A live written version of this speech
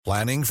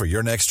Planning for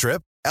your next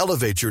trip?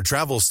 Elevate your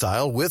travel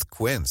style with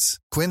Quince.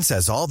 Quince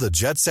has all the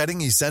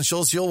jet-setting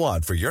essentials you'll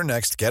want for your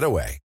next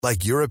getaway,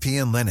 like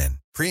European linen,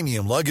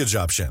 premium luggage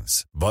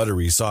options,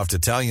 buttery soft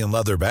Italian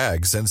leather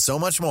bags, and so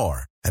much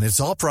more. And it's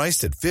all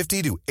priced at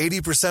 50 to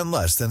 80%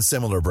 less than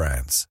similar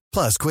brands.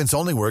 Plus, Quince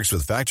only works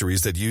with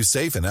factories that use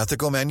safe and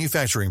ethical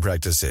manufacturing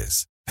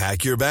practices.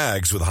 Pack your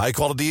bags with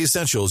high-quality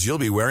essentials you'll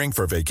be wearing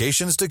for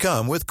vacations to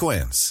come with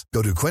Quince.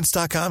 Go to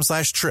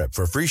quince.com/trip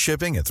for free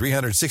shipping and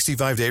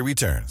 365-day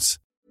returns.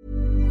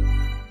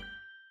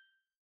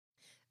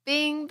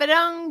 Bing,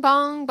 ba-dong,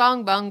 bong,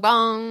 bong, bong,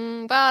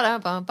 bong, ba-da,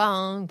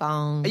 bong,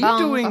 bong, Are you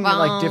bong, doing bong.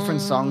 like different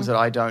songs that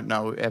I don't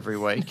know every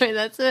week? No,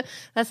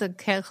 that's a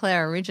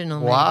Claire original.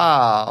 man.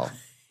 Wow.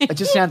 It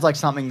just sounds like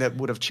something that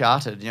would have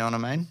charted, you know what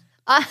I mean?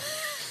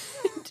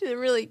 It's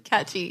really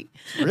catchy.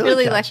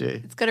 Really catchy.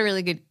 Like, it's got a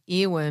really good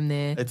earworm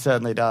there. It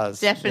certainly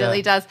does. Definitely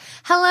Yeah. does.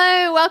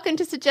 Hello, welcome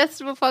to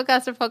Suggestible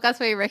Podcast, a podcast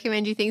where we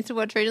recommend you things to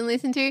watch, read and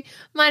listen to.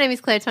 My name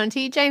is Claire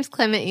Tonti. James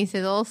Clement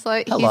is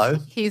also. Hello.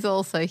 He's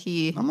also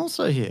here. I'm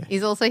also here.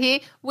 He's also here.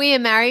 We are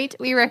married.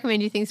 We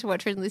recommend you things to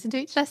watch, read and listen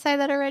to. Did I say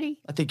that already?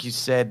 I think you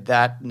said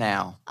that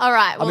now. All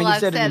right. Well, I mean, you I've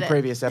said it in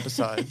previous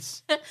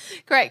episodes.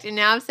 Correct. And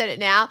now I've said it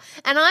now.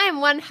 And I am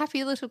one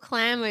happy little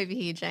clam over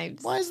here,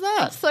 James. Why is that?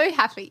 I'm so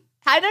happy.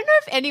 I don't know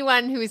if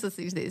anyone who is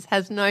listening to this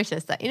has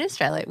noticed that in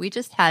Australia we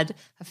just had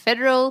a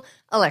federal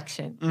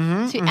election.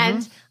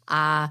 And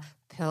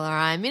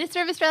Pillar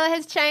Minister of Australia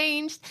has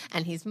changed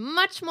and he's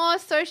much more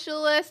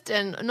socialist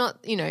and not,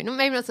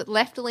 maybe not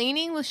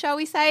left-leaning, shall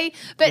we say.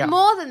 But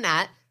more than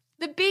that,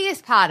 the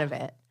biggest part of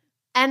it,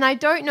 and I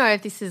don't know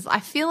if this is,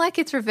 I feel like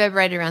it's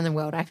reverberated around the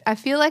world. I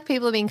feel like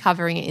people have been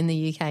covering it in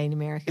the UK and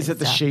America. Is it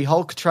the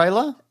She-Hulk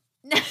trailer?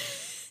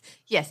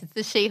 Yes, it's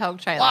the She-Hulk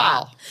trailer.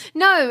 Wow.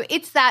 No,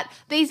 it's that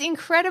these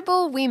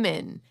incredible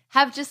women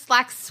have just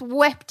like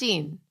swept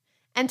in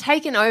and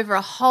taken over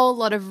a whole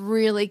lot of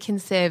really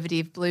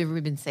conservative blue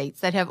ribbon seats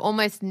that have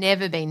almost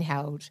never been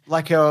held.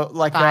 Like a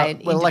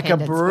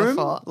independents broom,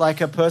 before.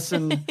 like a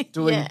person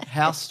doing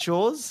house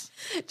chores.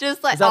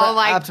 Just like, Is that oh an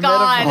my apt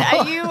God, metaphor?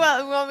 are you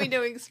want me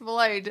to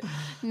explode?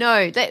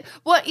 No,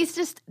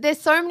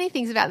 there's so many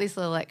things about this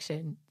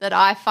election that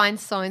I find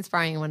so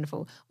inspiring and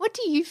wonderful. What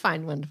do you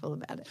find wonderful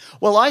about it?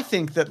 Well, I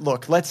think that,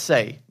 look, let's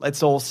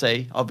all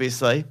see,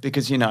 obviously,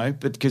 because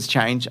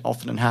change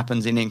often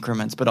happens in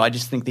increments, but I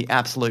just think the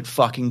absolute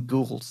fucking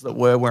ghouls that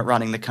were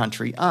running the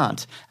country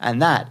aren't,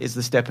 and that is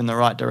the step in the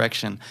right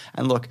direction.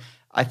 And look,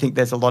 I think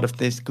there's a lot of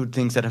these good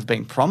things that have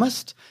been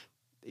promised.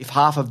 If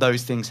half of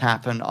those things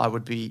happen, I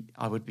would be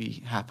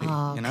happy.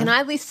 Oh, you know? Can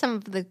I list some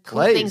of the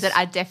cool Please. things that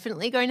are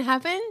definitely going to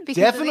happen?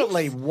 Because of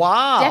Definitely. this?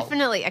 Wow.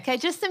 Definitely. Okay,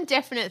 just some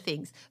definite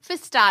things. For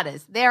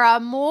starters, there are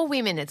more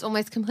women. It's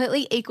almost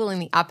completely equal in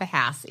the upper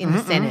house in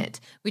the Senate,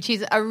 which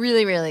is a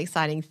really, really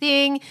exciting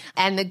thing.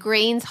 And the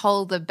Greens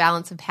hold the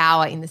balance of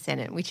power in the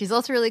Senate, which is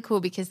also really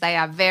cool because they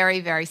are very,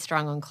 very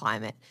strong on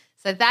climate.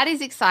 So that is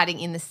exciting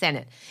in the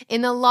Senate.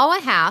 In the lower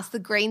house, the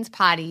Greens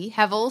party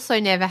have also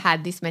never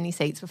had this many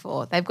seats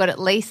before. They've got at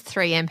least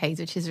 3 MPs,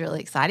 which is really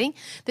exciting.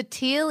 The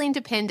Teal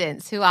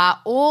Independents, who are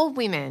all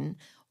women,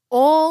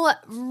 all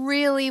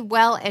really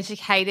well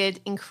educated,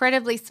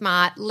 incredibly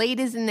smart,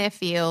 leaders in their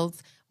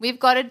fields. We've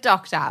got a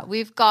doctor.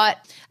 We've got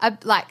a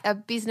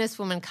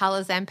businesswoman,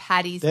 Colours and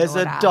Paddy's There's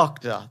daughter. a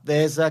doctor.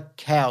 There's a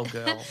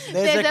cowgirl.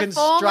 There's a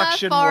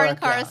construction former foreign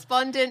worker.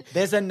 correspondent.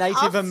 There's a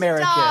Native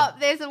American. Stop.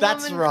 There's a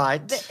That's woman.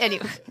 right.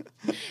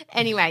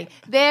 Anyway,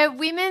 they're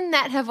women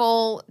that have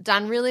all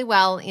done really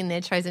well in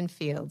their chosen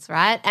fields,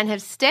 right? And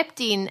have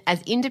stepped in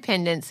as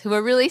independents who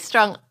are really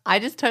strong. I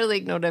just totally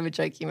ignored every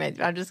joke you made.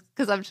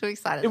 Because I'm too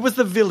excited. It was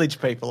the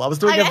village people. I was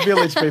doing a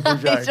village people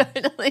joke. I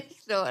totally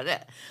ignored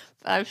it.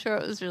 But I'm sure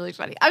it was really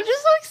funny. I'm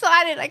just so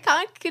excited. I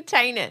can't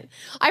contain it.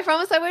 I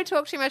promise I won't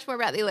talk too much more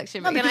about the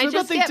election. No, but can because I we've got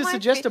just things get to my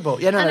suggestible.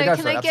 Yeah, no, I know, go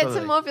can for it, I get absolutely.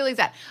 some more feelings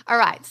out? All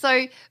right.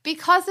 So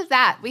because of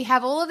that, we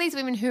have all of these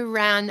women who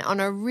ran on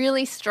a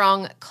really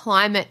strong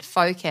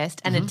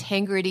climate-focused and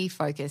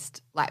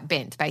integrity-focused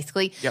bent,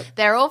 basically. Yep.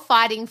 They're all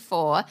fighting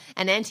for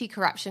an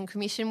anti-corruption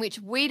commission, which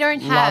we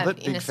don't have Love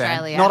it, in big fan.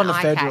 Australia. Not and on a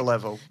ICAC. federal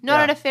level. Not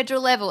Yeah. at a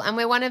federal level. And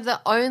we're one of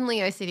the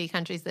only OECD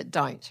countries that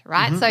don't,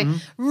 right? So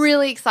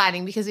really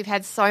exciting because we've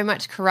had so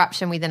much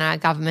corruption within our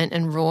government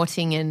and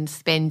rorting and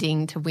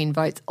spending to win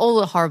votes, all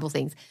the horrible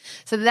things.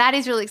 So that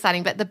is really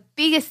exciting. But the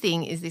biggest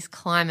thing is this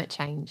climate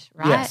change,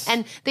 right? Yes.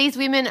 And these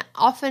women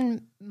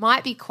often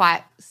might be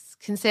quite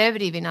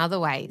conservative in other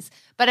ways,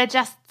 but are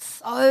just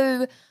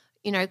so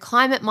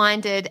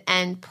climate-minded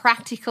and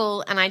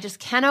practical, and I just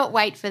cannot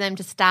wait for them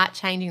to start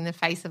changing the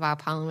face of our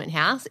Parliament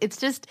House. It's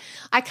just,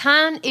 I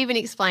can't even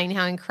explain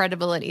how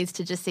incredible it is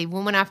to just see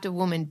woman after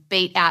woman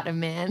beat out a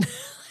man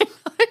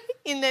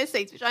in their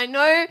seats, which I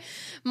know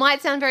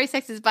might sound very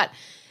sexist, but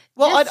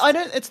Well, I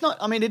don't. It's not.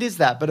 I mean, it is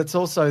that, but it's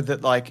also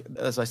that, like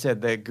as I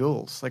said, they're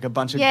ghouls, like a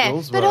bunch of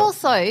ghouls. But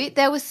also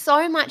there was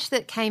so much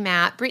that came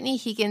out. Brittany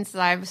Higgins,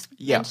 that I've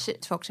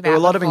talked about. There were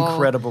a lot before, of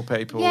incredible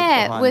people.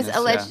 Yeah, was this,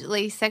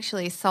 allegedly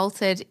sexually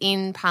assaulted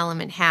in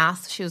Parliament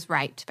House. She was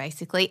raped,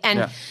 basically,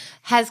 and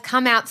has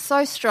come out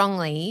so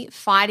strongly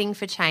fighting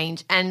for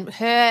change. And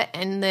her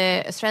and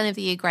the Australian of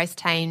the Year, Grace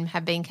Tame,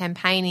 have been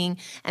campaigning,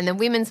 and the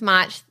Women's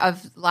March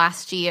of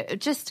last year.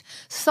 Just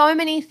so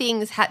many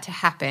things had to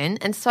happen,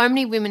 and so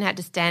many women had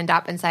to stand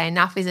up and say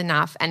enough is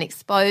enough and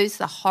expose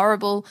the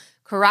horrible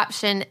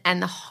corruption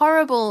and the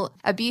horrible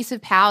abuse of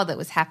power that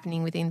was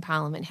happening within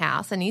Parliament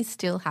House and is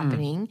still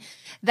happening,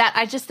 that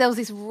there was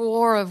this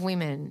roar of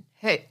women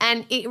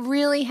and it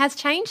really has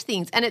changed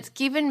things, and it's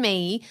given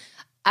me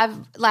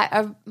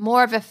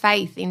more of a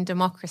faith in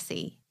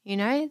democracy, you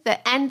know,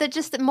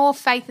 just more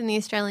faith in the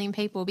Australian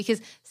people, because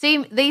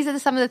see, these are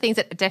some of the things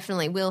that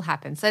definitely will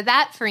happen. So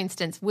that, for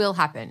instance, will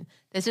happen.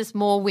 There's just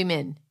more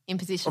women in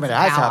positions of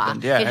power. It has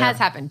happened, It has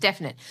happened,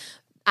 definite.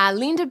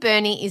 Linda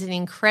Burney is an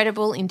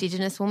incredible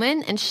Indigenous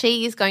woman, and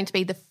she is going to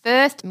be the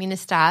first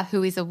minister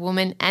who is a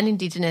woman and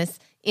Indigenous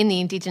in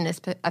the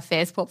Indigenous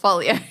Affairs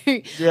portfolio,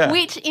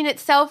 which in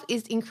itself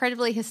is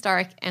incredibly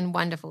historic and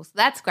wonderful. So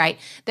that's great.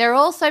 They're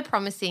also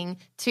promising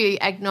to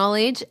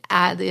acknowledge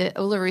the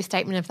Uluru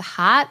Statement of the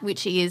Heart,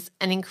 which is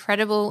an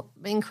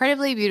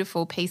incredibly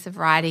beautiful piece of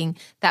writing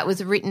that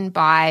was written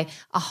by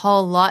a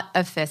whole lot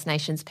of First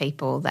Nations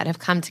people that have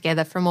come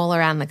together from all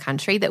around the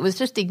country that was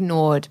just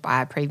ignored by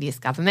our previous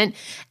government.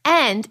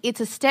 And it's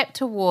a step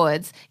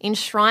towards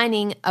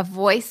enshrining a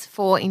voice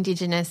for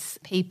Indigenous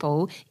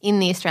people in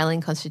the Australian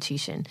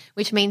Constitution,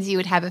 which means you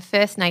would have a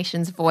First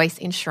Nations voice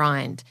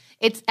enshrined.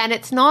 It's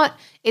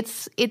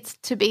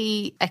to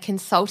be a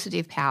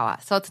consultative power.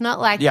 So it's not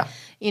like,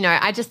 you know,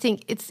 I just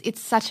think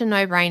it's such a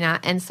no-brainer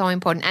and so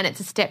important, and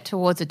it's a step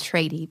towards a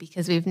treaty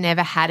because we've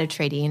never had a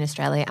treaty in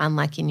Australia,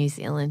 unlike in New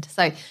Zealand.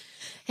 So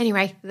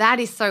anyway,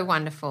 that is so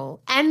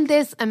wonderful. And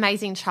there's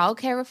amazing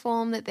childcare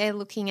reform that they're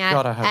looking at.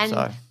 God, I hope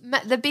so.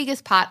 The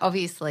biggest part,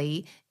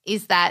 obviously,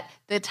 is that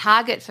the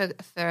target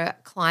for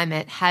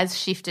climate has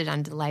shifted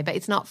under Labor.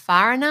 It's not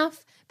far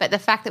enough, but the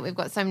fact that we've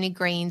got so many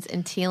Greens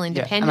and Teal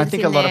independents and I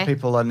think a lot of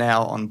people are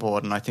now on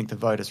board, and I think the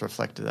voters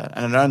reflected that.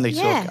 And it only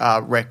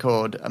took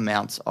record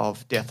amounts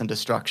of death and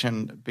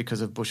destruction because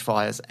of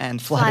bushfires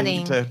and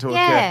flooding to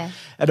occur.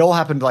 It all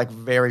happened like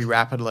very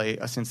rapidly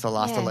since the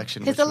last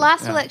election. Because the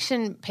last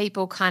election,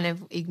 people kind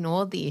of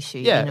ignored the issue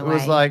in a way. It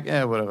was like,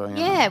 whatever.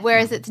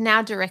 Whereas it's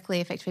now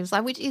directly affecting people's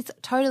life, which is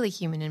totally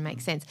human and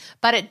makes sense.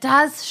 But it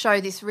does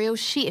show this real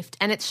shift,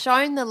 and it's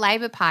shown the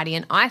Labor Party,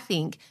 and I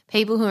think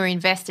people who are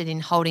invested in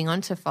holding on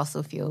to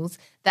fossil fuels,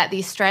 that the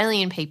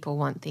Australian people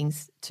want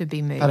things to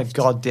be moved. But a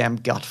goddamn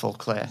gutful,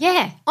 Claire.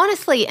 Yeah,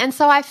 honestly. And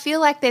so I feel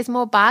like there's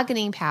more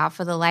bargaining power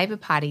for the Labor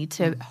Party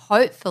to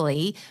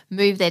hopefully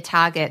move their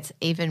targets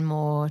even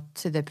more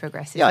to the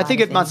progressive I think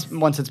it must,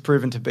 once it's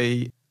proven to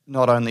be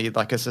not only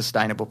like a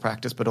sustainable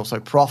practice but also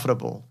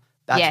profitable,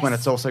 that's when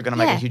it's also going to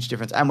make a huge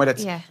difference. And when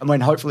and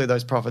when hopefully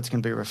those profits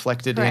can be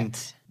reflected in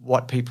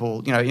what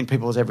people, you know, in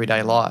people's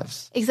everyday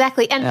lives.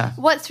 Exactly. And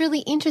what's really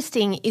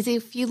interesting is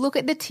if you look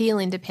at the Teal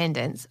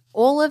independents,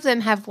 all of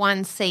them have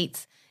won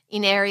seats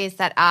in areas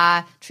that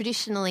are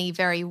traditionally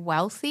very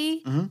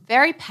wealthy,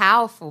 very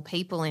powerful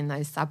people in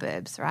those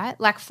suburbs, right?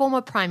 Like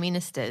former prime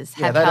ministers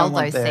have held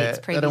those seats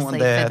previously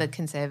for the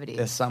Conservatives.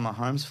 Their summer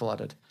homes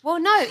flooded. Well,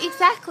 no,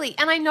 exactly.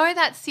 And I know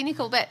that's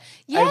cynical, but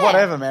hey,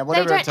 whatever, man,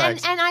 whatever it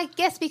takes. And I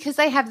guess because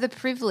they have the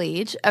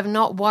privilege of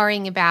not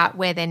worrying about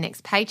where their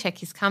next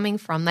paycheck is coming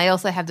from, they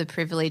also have the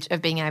privilege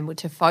of being able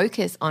to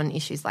focus on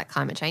issues like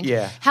climate change.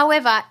 Yeah.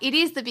 However, it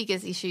is the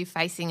biggest issue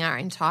facing our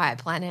entire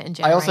planet and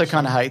generation. I also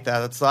kind of hate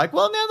that. It's like,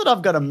 well, now that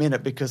I've got a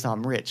minute because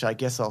I'm rich, I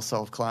guess I'll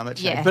solve climate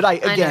change. Yeah, but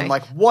again,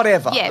 like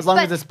whatever, as long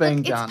as it's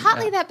being done. It's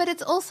partly that, but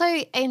it's also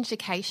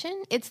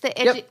education. It's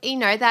the you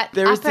know, that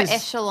upper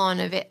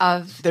echelon of it.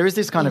 There is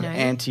this kind of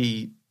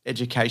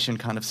anti-education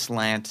kind of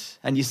slant,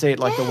 and you see it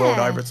like the world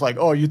over. It's like,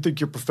 oh, you think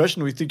you're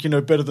professional, you think you know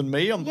better than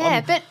me. I'm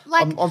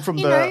from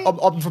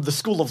the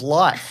school of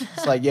life.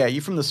 It's like,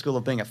 you're from the school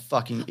of being a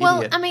fucking idiot.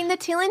 Well, I mean, the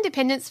Teal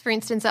independents, for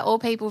instance, are all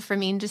people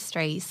from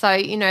industry. So,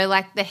 you know,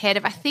 like the head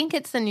of, I think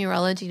it's the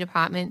neurology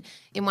department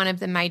in one of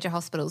the major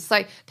hospitals.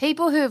 So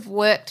people who have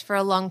worked for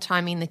a long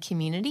time in the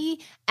community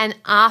and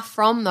are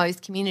from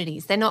those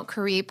communities. They're not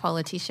career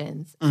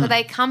politicians. So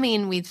they come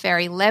in with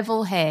very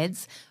level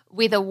heads,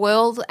 with a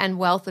world and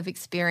wealth of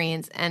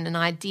experience and an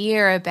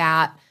idea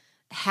about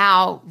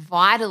how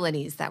vital it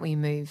is that we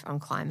move on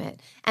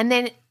climate. And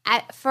then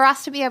for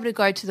us to be able to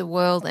go to the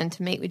world and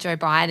to meet with Joe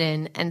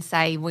Biden and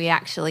say we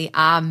actually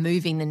are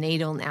moving the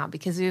needle now,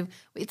 because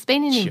we've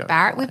been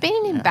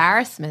an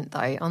embarrassment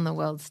though on the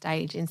world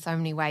stage in so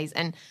many ways.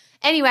 And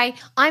Anyway,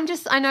 I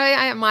know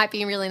I might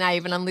be really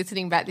naive and I'm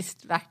listening back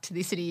to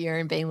this in a year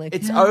and being like,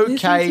 It's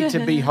okay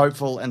to be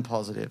hopeful and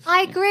positive.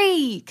 I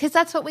agree, because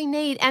that's what we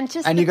need. And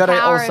you got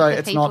to also,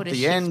 it's people not to the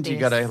shift end. You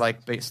this. got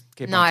to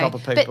keep on top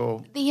of people.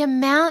 But the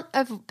amount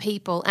of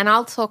people, and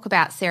I'll talk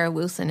about Sarah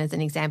Wilson as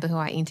an example, who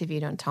I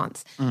interviewed on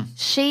Tonts.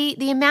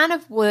 The amount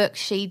of work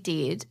she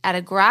did at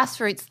a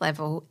grassroots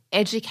level,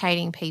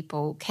 educating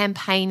people,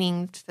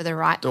 campaigning for the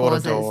right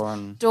causes,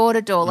 door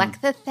to door,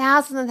 like the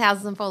thousands and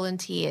thousands of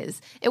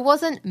volunteers. It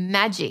wasn't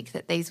magic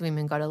that these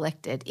women got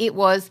elected. It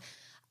was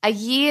a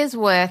year's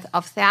worth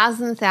of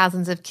thousands and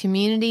thousands of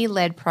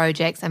community-led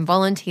projects and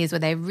volunteers where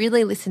they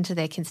really listened to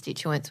their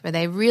constituents, where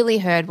they really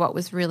heard what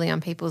was really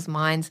on people's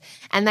minds,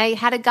 and they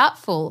had a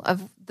gutful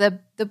of the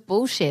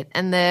bullshit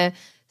and the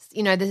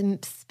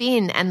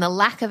spin and the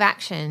lack of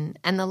action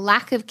and the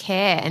lack of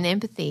care and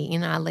empathy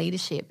in our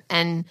leadership.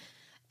 And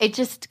it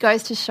just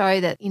goes to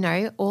show that,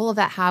 all of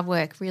that hard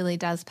work really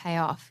does pay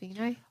off,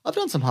 I've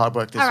done some hard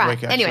work this All right.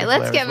 week, actually. Anyway,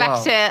 let's get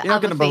back to You're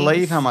not going to believe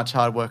things. how much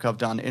hard work I've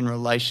done in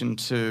relation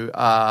to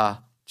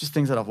just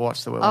things that I've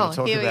watched that we want to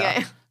talk here we about.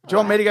 go. Do you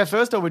want me to go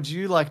first, or would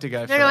you like to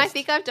go first? No, I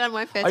think I've done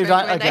my first Oh, you've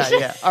done? recommendation.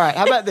 Okay, yeah. All right,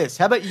 how about this?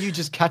 How about you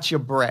just catch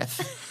your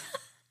breath?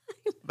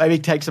 Maybe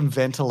take some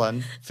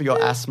Ventolin for your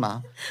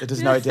asthma that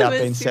has no doubt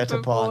been set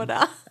upon.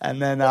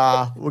 And then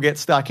we'll get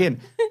stuck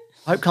in.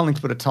 I hope Collins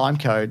put a time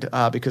code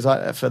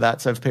for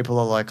that, so if people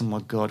are like, oh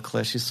my God,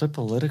 Claire, she's so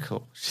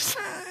political.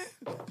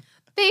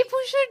 People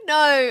should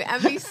know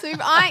and be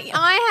super.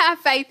 I have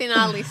faith in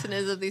our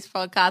listeners of this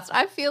podcast.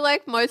 I feel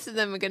like most of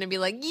them are going to be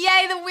like,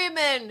 yay the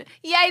women,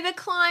 yay the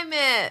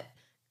climate.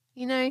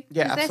 Yeah, 'cause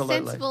they're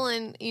absolutely. sensible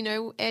and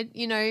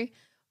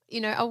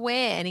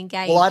aware and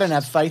engaged. Well, I don't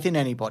have faith in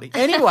anybody.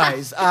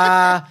 Anyways,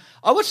 I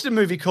watched a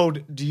movie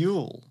called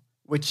Duel,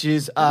 which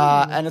is,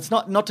 and it's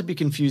not to be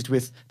confused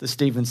with the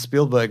Steven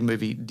Spielberg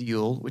movie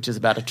Duel, which is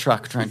about a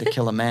truck trying to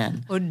kill a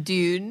man. Or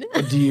Dune.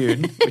 Or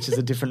Dune, which is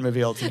a different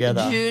movie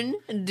altogether. Dune.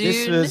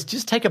 This was,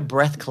 just take a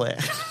breath, Claire.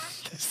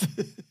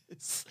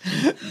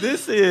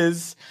 This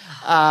is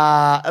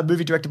a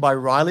movie directed by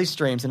Riley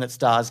Streams, and it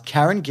stars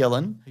Karen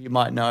Gillan, who you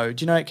might know.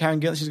 Do you know Karen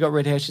Gillan? She's got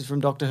red hair. She's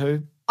from Doctor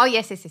Who. Oh,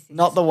 yes.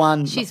 Not the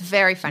one. She's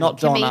very funny. Not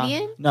Donna.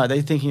 Comedian? No,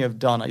 they're thinking of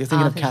Donna. You're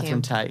thinking of thinking Catherine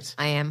of- Tate.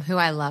 I am, who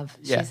I love.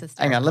 Yeah. She's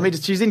Hang hysterical. on.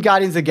 She's in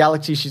Guardians of the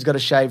Galaxy. She's got a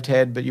shaved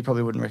head, but you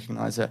probably wouldn't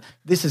recognize her.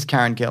 This is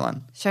Karen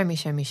Gillan. Show me.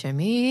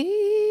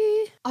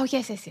 Oh,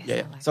 yes.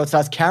 Yeah. So it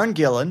stars Karen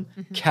Gillan.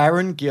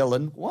 Karen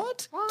Gillan.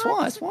 What?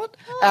 Twice. What?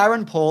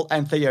 Aaron Paul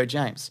and Theo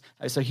James.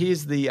 So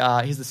here's the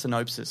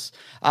synopsis.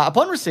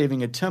 Upon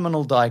receiving a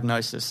terminal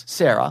diagnosis,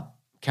 Sarah,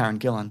 Karen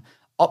Gillan,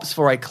 opts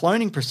for a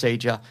cloning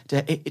procedure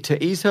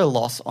to ease her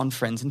loss on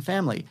friends and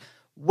family.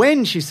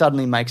 When she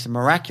suddenly makes a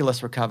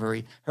miraculous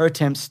recovery, her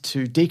attempts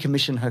to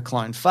decommission her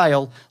clone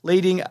fail,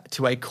 leading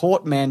to a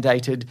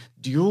court-mandated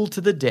duel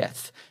to the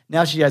death.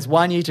 Now she has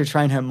 1 year to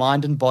train her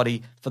mind and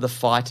body for the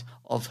fight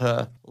of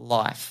her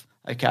life.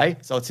 Okay,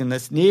 so it's in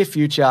this near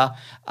future.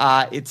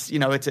 It's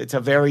a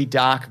very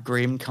dark,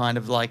 grim kind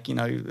of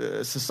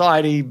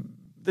society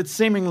that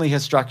seemingly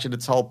has structured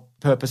its whole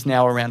purpose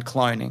now around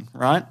cloning,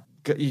 right?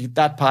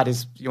 That part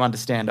is, you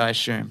understand, I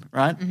assume,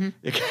 right? Mm-hmm.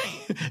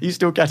 Okay. You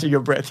still catching your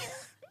breath?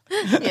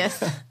 Yes.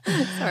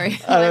 Sorry.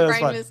 Oh, My that's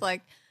brain fine. was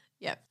like,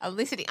 yep, I'm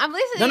listening.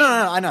 No,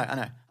 I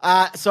know.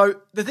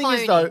 So the thing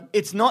is, though,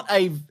 it's not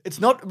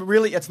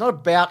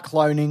about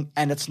cloning,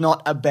 and it's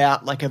not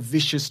about like a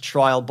vicious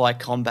trial by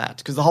combat,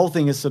 because the whole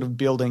thing is sort of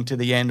building to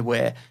the end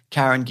where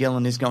Karen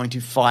Gillan is going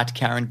to fight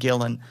Karen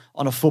Gillan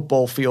on a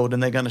football field,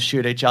 and they're going to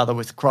shoot each other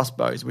with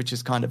crossbows, which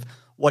is kind of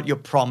what you're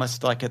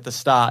promised like at the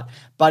start.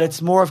 But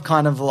it's more of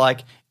kind of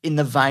like in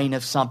the vein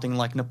of something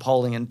like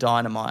Napoleon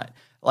Dynamite.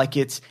 Like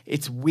it's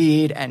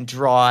weird and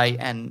dry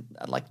and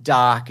like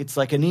dark. It's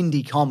like an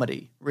indie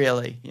comedy,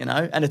 really,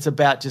 and it's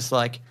about just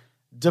like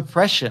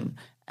depression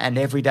and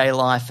everyday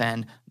life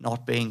and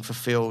not being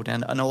fulfilled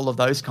and all of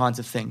those kinds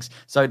of things.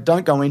 So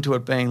don't go into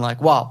it being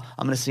like, wow,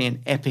 I'm going to see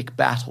an epic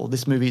battle.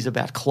 This movie is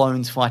about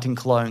clones fighting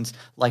clones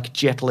like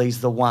Jet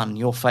Li's The One,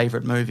 your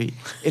favorite movie.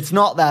 It's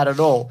not that at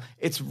all.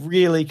 It's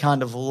really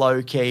kind of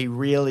low-key,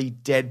 really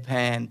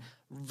deadpan,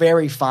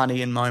 very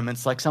funny in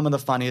moments. Like some of the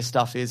funniest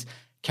stuff is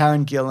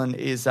Karen Gillan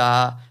is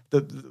the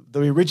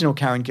original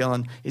Karen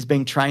Gillan is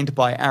being trained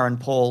by Aaron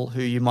Paul,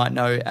 who you might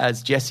know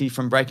as Jesse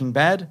from Breaking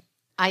Bad.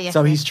 Yes,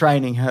 so he's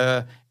training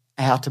her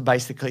how to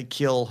basically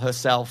kill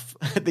herself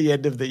at the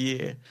end of the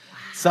year.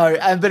 So,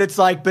 but it's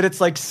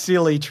like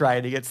silly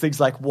training. It's things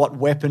like what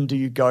weapon do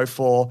you go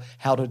for,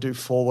 how to do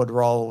forward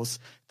rolls,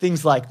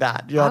 things like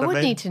that. You know I what would I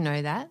mean? need to know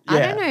that. Yeah. I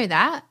don't know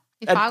that.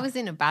 If I was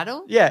in a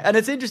battle. Yeah, and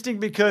it's interesting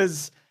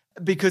because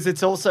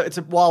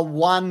while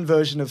one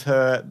version of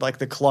her, like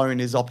the clone,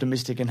 is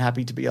optimistic and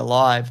happy to be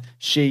alive,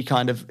 she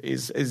kind of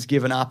is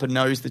given up and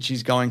knows that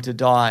she's going to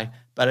die.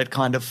 But it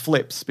kind of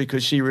flips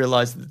because she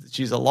realizes that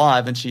she's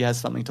alive and she has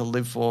something to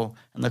live for,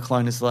 and the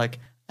clone is like,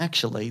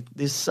 actually,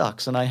 this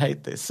sucks and I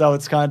hate this. So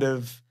it's kind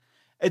of,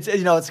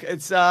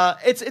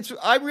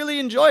 I really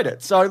enjoyed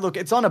it. So look,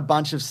 it's on a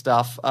bunch of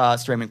stuff,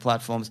 streaming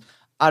platforms.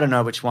 I don't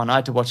know which one. I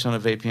had to watch it on a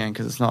VPN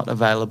because it's not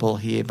available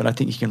here, but I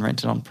think you can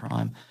rent it on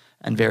Prime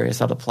and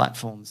various other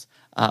platforms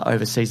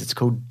overseas. It's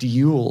called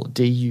Dual,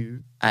 Dual.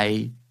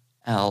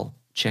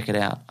 Check it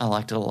out. I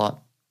liked it a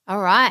lot.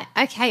 All right.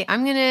 Okay.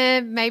 I'm going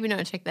to maybe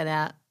not check that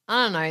out.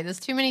 I don't know. There's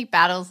too many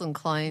battles and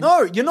clones.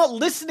 No, you're not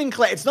listening,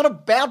 Claire. It's not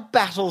about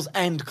battles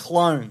and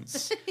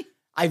clones.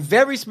 I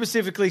very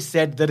specifically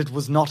said that it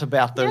was not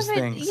about those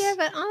things. Yeah,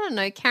 but I don't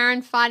know.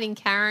 Karen fighting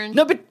Karen.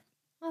 No, but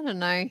I don't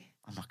know.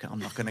 I'm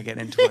not going to get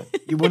into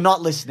it. You were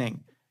not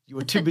listening. You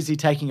were too busy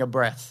taking a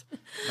breath.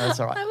 No, that's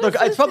all right. Look,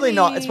 it's probably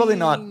not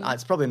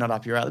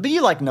up your alley. But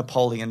you like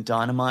Napoleon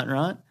Dynamite,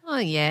 right? Oh,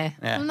 yeah.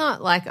 I'm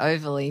not like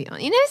overly.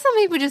 You know, some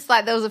people just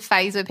like, there was a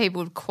phase where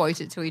people would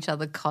quote it to each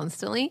other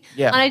constantly.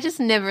 Yeah. And I just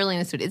never really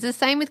understood it. It's the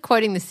same with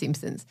quoting The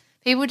Simpsons.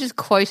 People just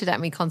quote it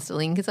at me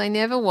constantly because I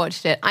never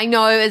watched it. I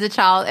know as a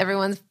child,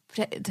 everyone's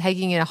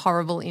taking a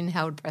horrible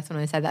inhaled breath when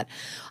I say that.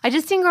 I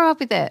just didn't grow up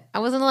with it. I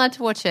wasn't allowed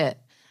to watch it.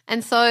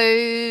 And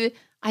so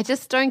I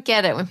just don't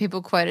get it when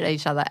people quote at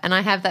each other. And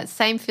I have that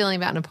same feeling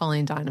about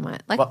Napoleon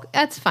Dynamite. Like,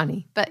 that's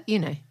funny, but you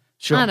know,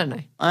 sure. I don't know.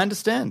 I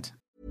understand.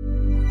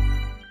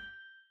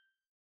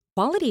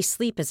 Quality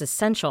sleep is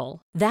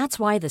essential. That's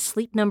why the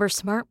Sleep Number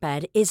Smart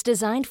Bed is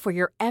designed for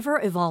your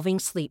ever-evolving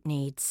sleep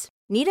needs.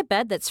 Need a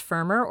bed that's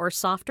firmer or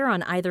softer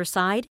on either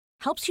side?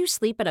 Helps you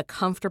sleep at a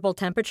comfortable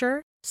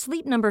temperature?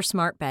 Sleep Number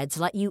Smart Beds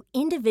let you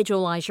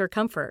individualize your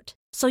comfort,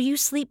 so you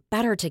sleep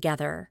better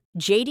together.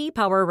 J.D.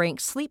 Power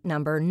ranks Sleep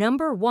Number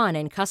number 1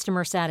 in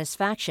customer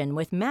satisfaction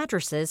with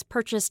mattresses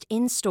purchased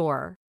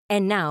in-store.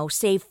 And now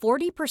save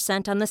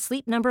 40% on the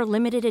Sleep Number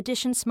Limited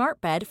Edition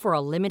Smart Bed for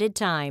a limited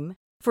time.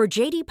 For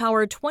J.D.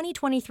 Power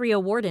 2023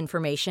 award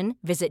information,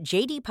 visit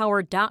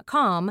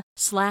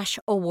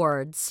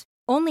jdpower.com/awards.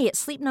 Only at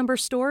Sleep Number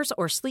stores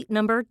or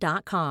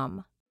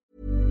sleepnumber.com.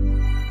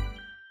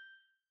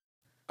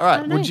 All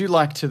right. Would you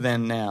like to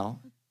then now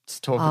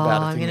talk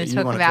about a thing that you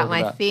want to talk about? I'm going to talk about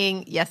my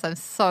thing. Yes, I'm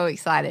so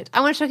excited.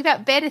 I want to talk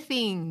about better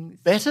things.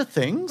 Better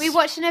things? We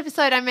watched an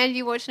episode. I made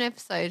you watch an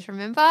episode,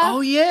 remember?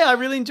 Oh, yeah. I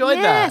really enjoyed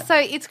that. Yeah, so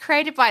it's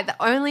created by,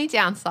 the only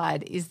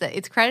downside is that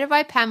it's created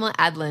by Pamela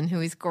Adlon,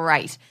 who is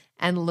great,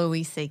 and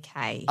Louis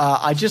C.K.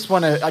 I just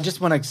want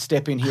to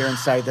step in here and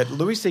say that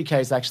Louis C.K.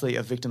 is actually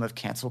a victim of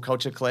cancel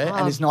culture, Claire,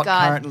 and is not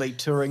currently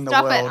touring the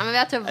world. Stop it. I'm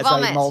about to as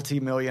vomit. a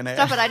multi-millionaire.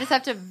 Stop it. I just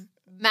have to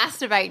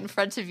masturbate in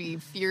front of you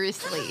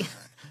furiously.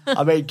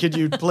 I mean, could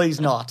you please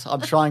not? I'm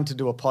trying to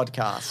do a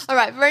podcast. All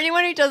right, for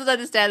anyone who doesn't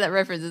understand that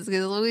reference, it's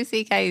because Louis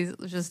C.K. is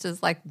just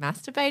as like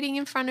masturbating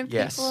in front of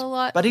people a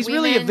lot. But he's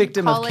really a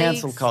victim of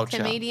cancel culture.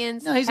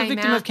 Comedians. No, he's a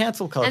victim of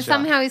cancel culture. And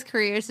somehow his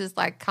career has just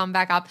like come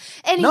back up.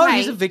 Anyway. No,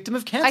 he's a victim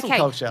of cancel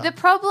culture. The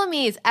problem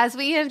is, as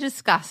we have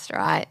discussed,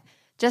 right,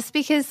 just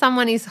because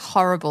someone is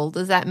horrible,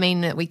 does that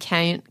mean that we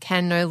can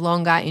no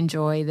longer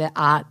enjoy the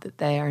art that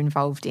they are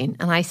involved in?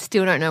 And I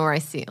still don't know where I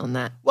sit on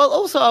that. Well,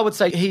 also I would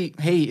say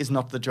he is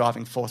not the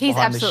driving force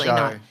behind this show.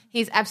 Not.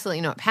 He's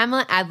absolutely not.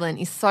 Pamela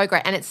Adlon is so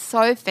great, and it's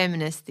so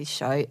feminist, this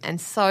show, and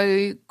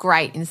so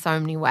great in so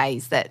many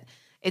ways that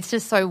it's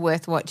just so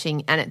worth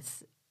watching. And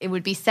it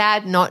would be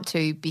sad not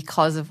to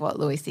because of what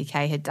Louis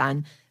C.K. had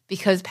done,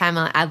 because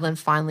Pamela Adlon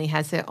finally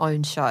has her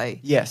own show.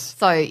 Yes.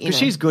 So, because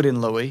she's good in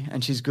Louis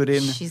and she's good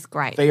in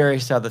great.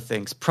 Various other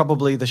things.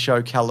 Probably the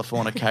show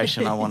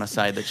Californication, I want to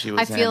say that she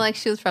was in. I feel like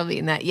she was probably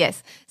in that,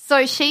 yes.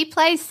 So she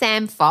plays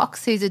Sam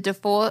Fox, who's a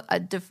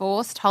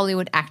divorced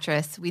Hollywood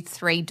actress with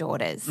 3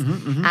 daughters.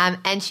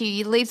 And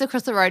she lives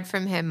across the road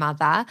from her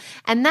mother.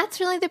 And that's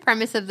really the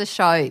premise of the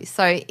show.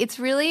 So it's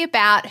really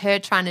about her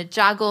trying to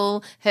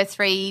juggle her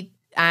 3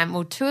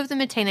 2 of them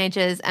are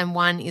teenagers and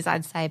one is,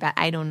 I'd say, about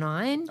 8 or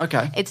 9.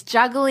 Okay. It's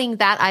juggling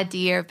that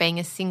idea of being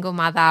a single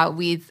mother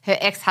with her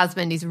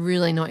ex-husband is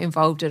really not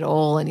involved at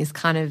all and is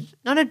kind of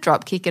not a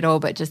dropkick at all,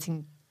 but just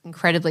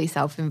incredibly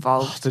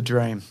self-involved. Oh, it's a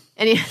dream.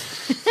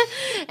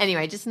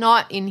 Anyway, just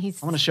not in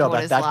his I want to show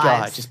about that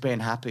guy just being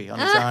happy on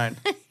his own.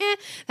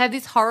 They have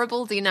this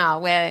horrible dinner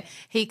where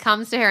he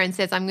comes to her and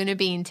says, I'm going to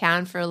be in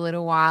town for a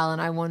little while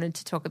and I wanted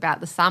to talk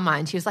about the summer.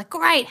 And she was like,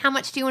 great, how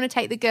much do you want to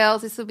take the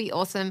girls? This will be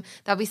awesome.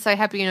 They'll be so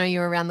happy to know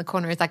you're around the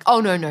corner. It's like,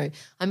 oh, no,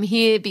 I'm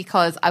here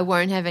because I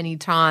won't have any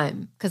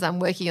time because I'm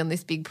working on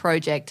this big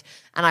project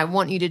and I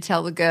want you to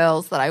tell the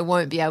girls that I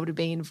won't be able to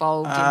be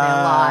involved in their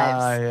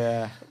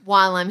lives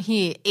while I'm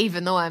here,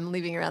 even though I'm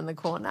living around the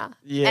corner.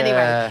 Yeah.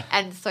 Anyway,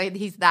 and so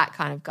he's that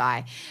kind of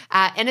guy.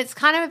 And it's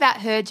kind of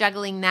about her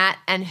juggling that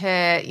and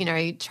her,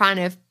 trying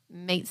to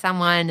meet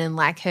someone and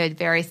like her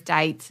various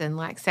dates and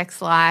like sex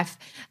life.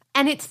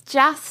 And it's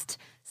just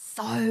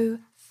so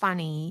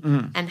funny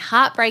and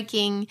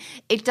heartbreaking.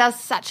 It does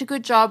such a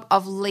good job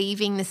of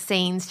leaving the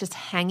scenes just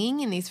hanging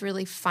in this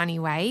really funny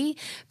way.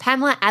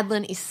 Pamela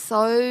Adlon is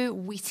so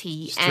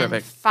witty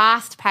and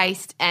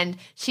fast-paced and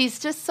she's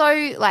just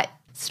so like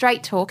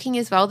straight talking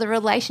as well. The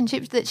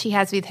relationship that she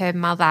has with her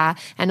mother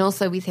and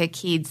also with her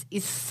kids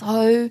is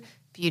so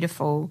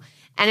beautiful.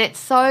 And it's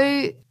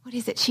so,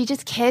 she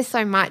just cares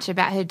so much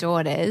about her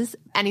daughters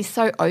and is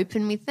so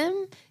open with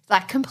them.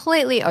 like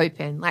completely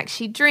open. Like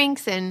she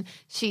drinks and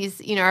she's,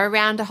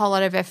 around a whole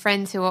lot of her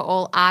friends who are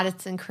all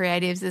artists and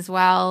creatives as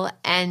well.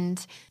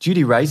 And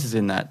Judy Reyes is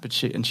in that, but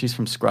she's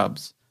from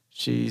Scrubs.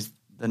 She's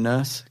the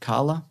nurse,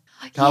 Carla.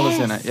 Carla's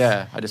in it,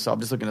 yeah. I'm just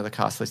looking at the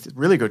cast list. It's a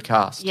really good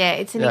cast. Yeah,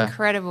 it's an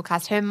incredible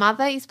cast. Her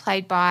mother is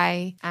played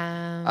by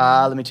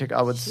let me check.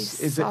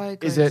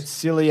 Is it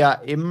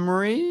Celia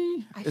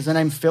Imrie? Is her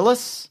name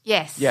Phyllis?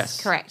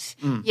 Yes. Correct.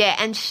 Yeah,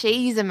 and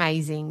she's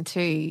amazing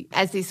too,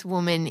 as this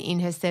woman in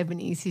her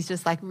 70s who's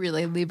just like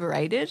really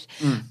liberated.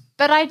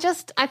 But I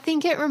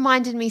think it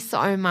reminded me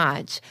so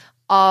much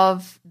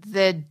of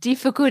the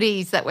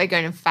difficulties that we're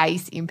going to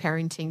face in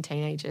parenting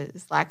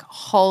teenagers. Like,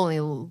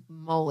 holy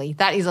moly,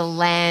 that is a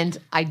land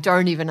I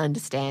don't even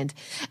understand.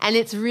 And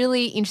it's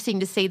really interesting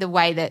to see the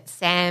way that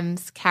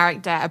Sam's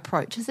character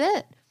approaches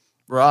it.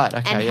 Right,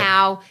 okay. And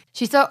how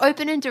she's so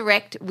open and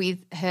direct with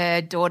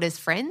her daughter's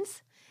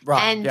friends.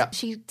 Right, and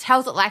she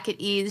tells it like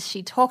it is.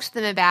 She talks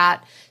to them about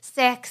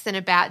sex and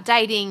about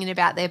dating and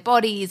about their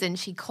bodies, and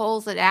she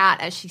calls it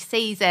out as she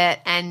sees it.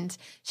 And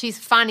she's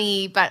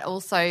funny, but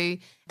also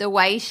the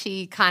way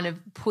she kind of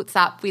puts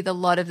up with a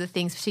lot of the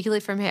things,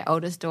 particularly from her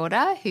oldest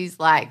daughter, who's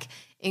like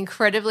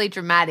incredibly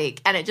dramatic.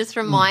 And it just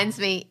reminds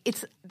me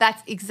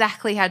that's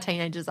exactly how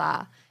teenagers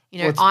are,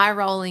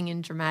 eye-rolling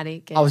and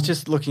dramatic. And I was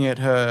just looking at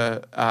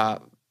her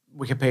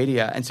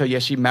Wikipedia, and so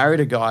she married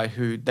a guy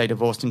who they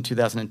divorced in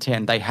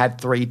 2010. They had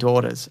 3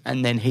 daughters,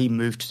 and then he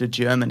moved to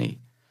Germany.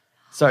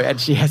 So,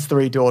 and she has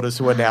 3 daughters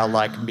who are now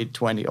like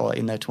mid-20s or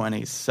in their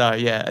 20s. So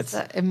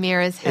it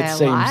mirrors her life. It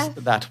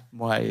seems that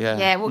way. Yeah.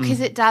 Yeah. Well, because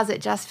it does.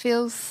 It just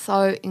feels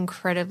so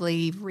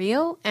incredibly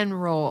real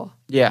and raw.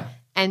 Yeah.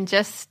 And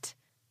just.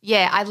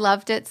 Yeah, I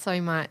loved it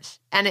so much.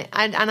 And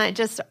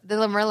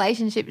the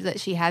relationship that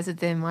she has with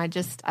them,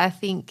 I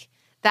think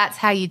that's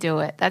how you do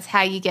it. That's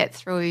how you get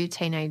through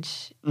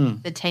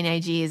the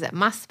teenage years. It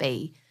must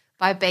be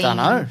by being. Don't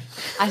know.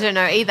 I don't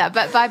know either,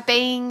 but by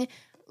being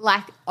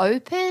like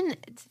open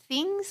to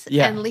things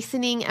and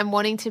listening and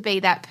wanting to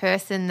be that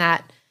person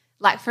that,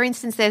 like, for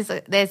instance, there's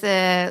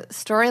a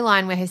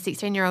storyline where her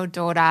 16-year-old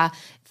daughter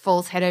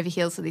falls head over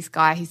heels for this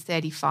guy who's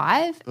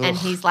 35 and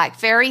he's like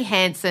very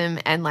handsome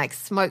and like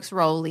smokes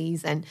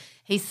rollies, and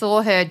he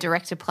saw her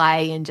direct a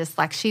play and just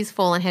like she's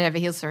fallen head over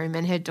heels for him,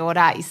 and her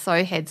daughter is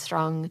so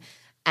headstrong.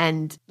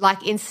 And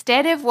like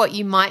instead of what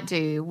you might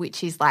do,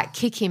 which is like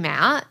kick him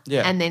out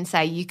and then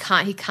say he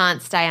can't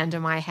stay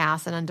under my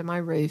house and under my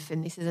roof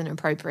and this isn't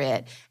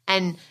appropriate.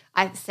 And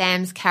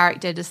Sam's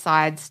character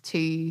decides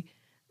to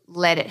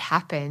let it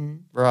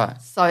happen, right?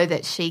 So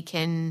that she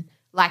can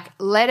like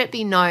let it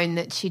be known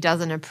that she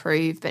doesn't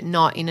approve, but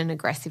not in an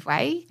aggressive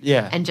way.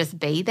 Yeah, and just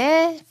be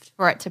there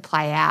for it to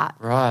play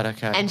out. Right.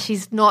 Okay. And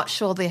she's not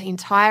sure the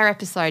entire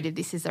episode if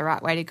this is the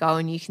right way to go,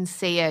 and you can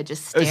see her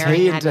just staring. Is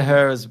he into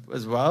her as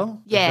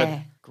well? Yeah.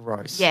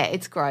 Gross. Yeah,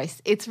 it's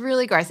gross. It's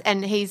really gross,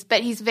 and he's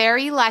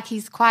very like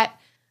he's quite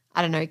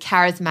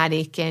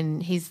charismatic,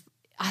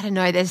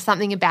 and there's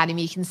something about him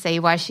you can see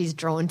why she's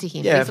drawn to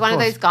him. Yeah, he's one of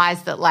those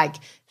guys that like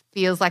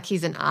feels like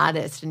he's an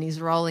artist and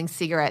he's rolling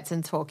cigarettes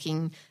and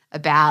talking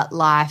about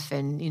life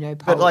and,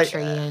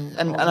 poetry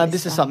and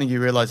this is something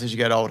you realise as you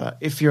get older.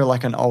 If you're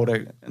like an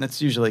older, and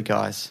it's usually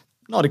guys,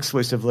 not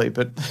exclusively,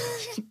 but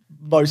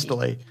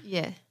mostly.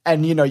 Yeah.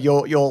 And,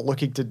 you're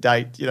looking to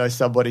date,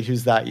 somebody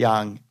who's that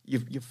young,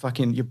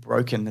 you're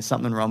broken. There's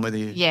something wrong with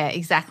you. Yeah,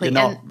 exactly. You're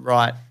not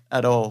right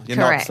at all. You're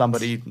correct. not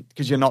somebody,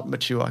 because you're not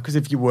mature. Because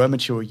if you were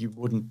mature, you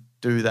wouldn't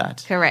do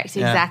that. Correct,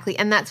 exactly.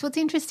 And that's what's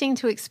interesting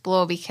to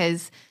explore,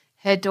 because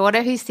her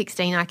daughter, who's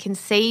 16, I can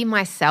see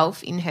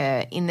myself in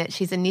her in that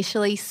she's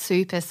initially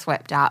super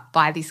swept up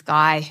by this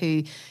guy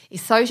who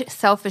is so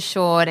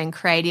self-assured and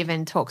creative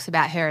and talks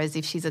about her as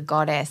if she's a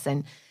goddess,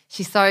 and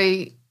she's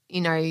so,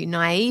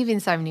 naive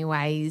in so many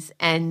ways.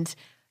 And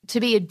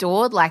to be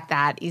adored like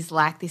that is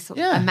like this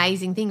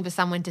amazing thing for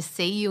someone to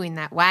see you in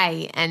that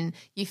way, and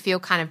you feel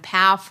kind of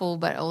powerful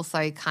but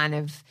also kind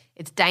of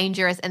it's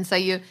dangerous. And so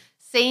you're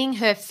seeing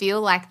her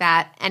feel like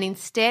that, and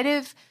instead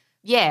of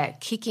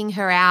kicking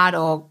her out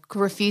or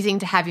refusing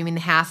to have him in the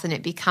house and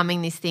it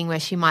becoming this thing where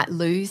she might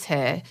lose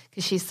her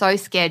because she's so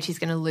scared she's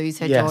going to lose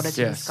her daughter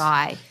to this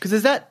guy. Because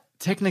is that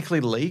technically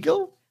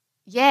legal?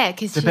 Yeah,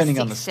 because depending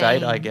on the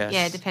state, I guess.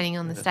 Yeah, depending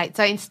on the state.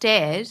 So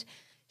instead,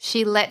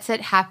 she lets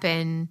it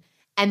happen,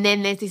 and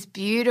then there's this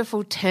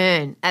beautiful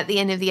turn at the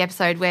end of the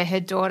episode where her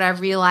daughter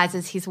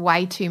realizes he's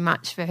way too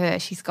much for her.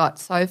 She's got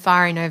so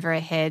far in over her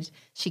head.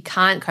 She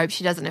can't cope.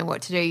 She doesn't know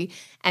what to do.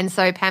 And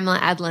so Pamela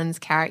Adlin's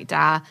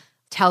character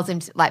tells him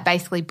to, like,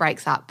 basically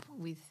breaks up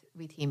with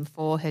him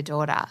for her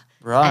daughter.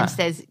 Right. And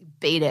says,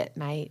 beat it,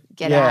 mate.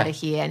 Get out of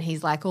here. And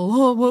he's like,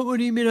 oh, what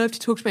do you mean I have to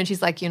talk to me? And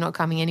she's like, you're not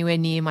coming anywhere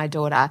near my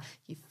daughter.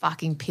 You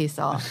fucking piss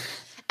off.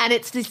 And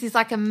it's this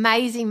like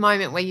amazing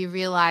moment where you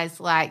realize,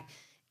 like,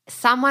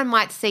 someone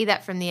might see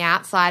that from the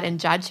outside and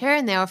judge her,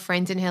 and there were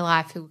friends in her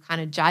life who were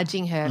kind of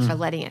judging her for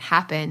letting it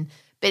happen.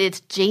 But it's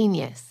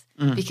genius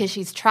because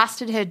she's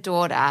trusted her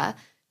daughter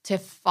to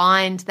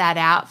find that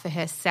out for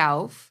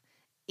herself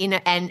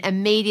and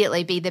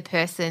immediately be the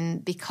person,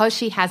 because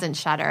she hasn't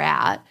shut her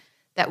out,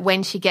 that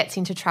when she gets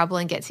into trouble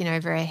and gets in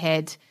over her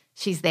head,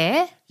 she's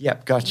there.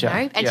 Yep, gotcha. You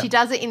know? And Yep. she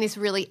does it in this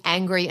really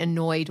angry,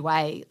 annoyed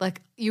way.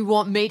 Like, you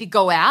want me to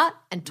go out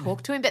and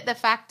talk to him, but the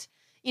fact,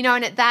 you know,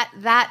 and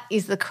that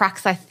is the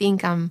crux, I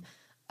think,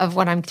 of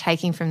what I'm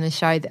taking from the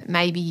show, that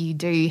maybe you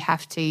do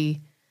have to,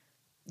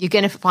 you're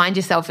going to find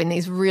yourself in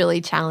these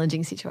really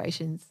challenging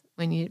situations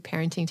when you're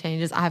parenting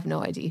teenagers. I have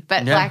no idea.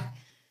 But like,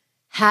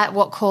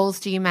 what calls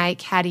do you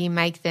make? How do you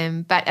make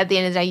them? But at the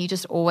end of the day, you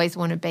just always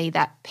want to be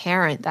that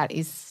parent that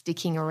is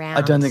sticking around.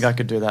 I don't think I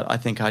could do that. I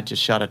think I'd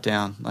just shut it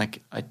down.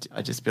 Like,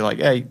 I'd just be like,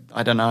 hey,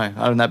 I don't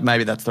know.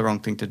 Maybe that's the wrong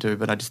thing to do,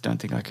 but I just don't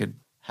think I could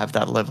have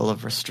that level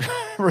of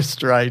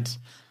restraint.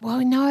 Well,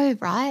 no,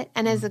 right?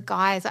 And as a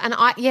guy,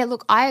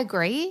 I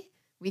agree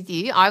with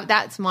you.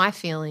 That's my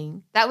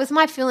feeling. That was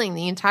my feeling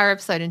the entire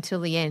episode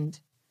until the end.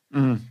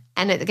 And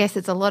I guess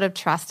it's a lot of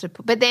trust to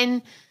put. But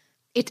then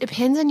it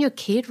depends on your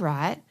kid,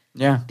 right?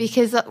 Yeah.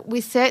 Because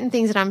with certain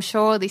things, and I'm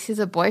sure this is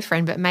a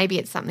boyfriend, but maybe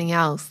it's something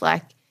else.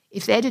 Like,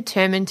 if they're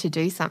determined to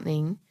do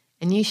something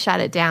and you shut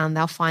it down,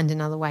 they'll find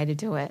another way to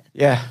do it.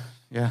 Yeah,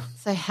 yeah.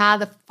 So how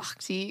the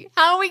fuck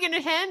how are we going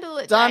to handle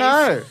it, Don't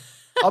Dave? know.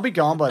 I'll be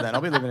gone by then.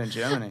 I'll be living in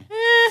Germany.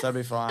 So I'll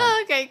be fine.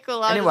 Okay,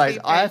 cool. Anyways,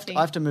 I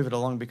have to move it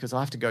along because I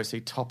have to go see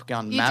Top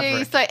Gun Maverick. You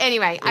do. So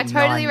anyway, I in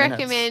totally 9 minutes.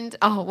 recommend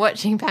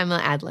watching Pamela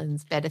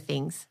Adlin's Better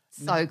Things.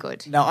 So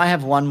good. Now, I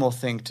have one more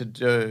thing to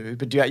do,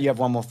 but you have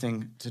one more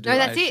thing to do, No,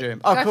 that's I it.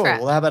 assume. Oh, Go cool. for it.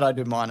 Well, how about I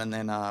do mine and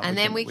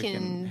then We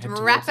can head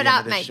towards wrap the it end up,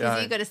 of this mate, because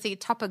show. you've got to see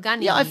Top of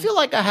Gun. Yeah, I feel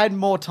like I had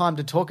more time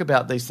to talk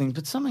about these things,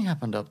 but something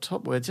happened up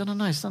top where it's, I don't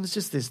know, it's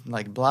just this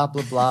like blah,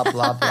 blah, blah,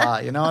 blah, blah.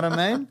 You know what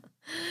I mean?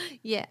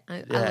 Yeah.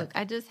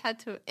 I just had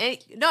to.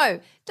 No,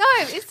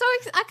 don't. It's so.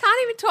 I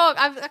can't even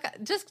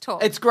talk. Just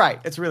talk. It's great.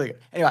 It's really good.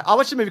 Anyway, I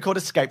watched a movie called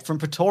Escape from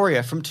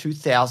Pretoria from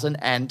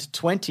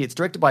 2020. It's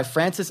directed by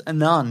Francis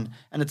Annan,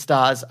 and it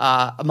stars,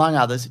 among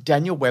others,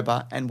 Daniel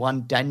Webber and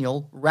one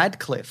Daniel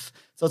Radcliffe.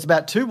 So it's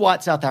about two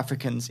white South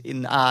Africans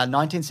in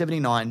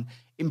 1979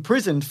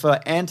 imprisoned for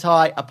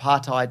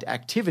anti-apartheid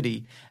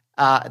activity.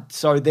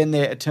 So then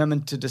they're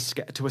determined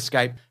to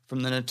escape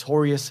from the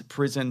notorious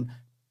prison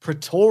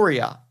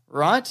Pretoria,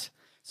 right?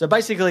 So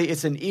basically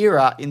it's an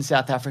era in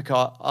South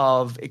Africa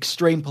of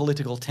extreme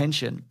political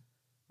tension,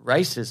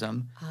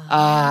 racism,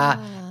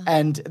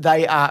 and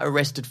they are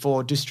arrested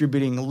for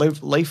distributing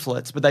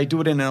leaflets, but they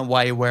do it in a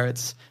way where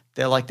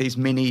they're like these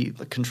mini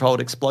controlled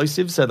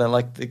explosives. So they're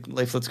like the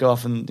leaflets go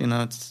off and,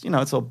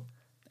 it's all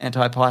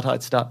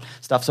anti-apartheid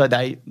stuff. So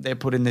they're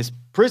put in this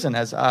prison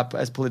as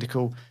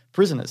political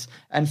prisoners.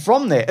 And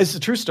from there, it's a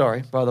true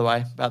story, by the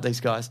way, about these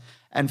guys.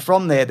 And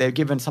from there, they're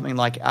given something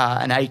like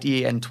an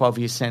 8-year and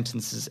 12-year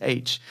sentences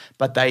each.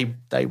 But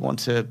they want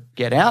to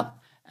get out.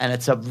 And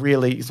it's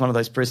one of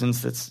those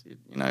prisons that's,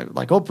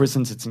 like all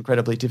prisons, it's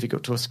incredibly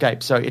difficult to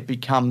escape. So it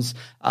becomes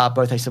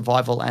both a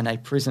survival and a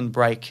prison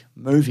break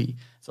movie.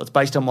 So it's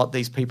based on what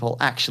these people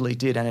actually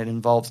did, and it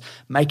involves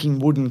making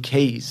wooden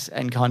keys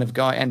and kind of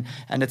going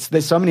and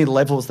there's so many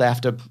levels they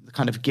have to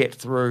kind of get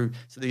through.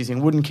 So they're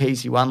using wooden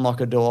keys. You unlock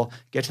a door,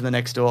 get to the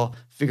next door,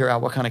 figure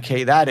out what kind of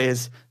key that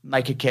is,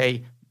 make a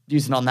key,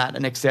 use it on that,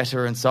 and et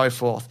cetera, and so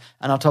forth.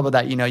 And on top of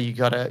that,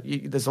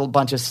 there's a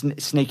bunch of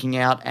sneaking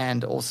out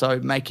and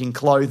also making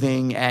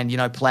clothing and,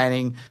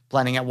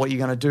 planning out what you're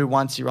going to do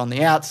once you're on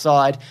the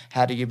outside.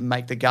 How do you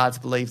make the guards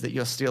believe that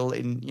you're still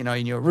in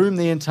your room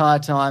the entire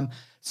time?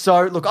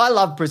 So, look, I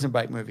love Prison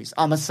Break movies.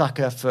 I'm a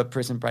sucker for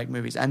Prison Break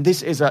movies, and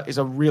this is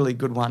a really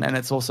good one. And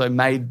it's also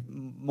made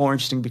more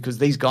interesting because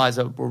these guys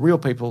were real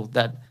people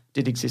that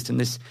did exist in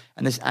this,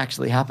 and this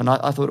actually happened.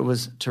 I thought it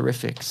was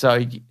terrific.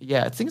 So,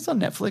 yeah, I think it's on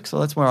Netflix, so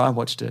that's where I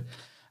watched it.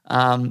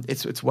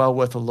 It's well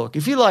worth a look.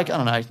 If you like, I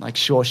don't know, like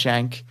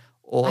Shawshank.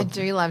 I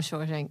do love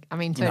Shawshank. I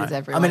mean, so does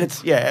everyone. I mean,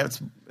 it's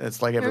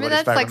like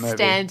everybody's that's favorite like movie.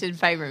 Standard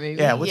favorite movie.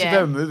 Yeah, what's your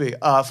favorite movie?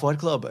 Fight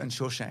Club and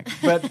Shawshank.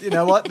 But you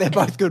know what? They're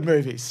both good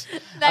movies.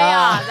 They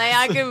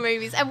are good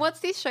movies. And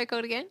what's this show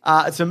called again?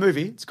 It's a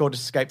movie. It's called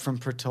Escape from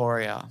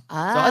Pretoria. So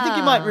I think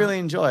you might really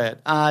enjoy it.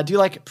 Do you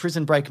like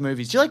prison break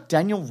movies? Do you like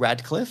Daniel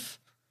Radcliffe?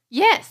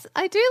 Yes,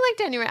 I do like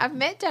Daniel. I've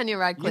met Daniel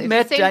Radcliffe. You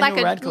met he seemed Daniel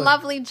like Radcliffe. a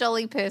lovely,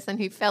 jolly person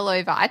who fell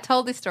over. I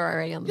told this story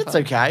already on the It's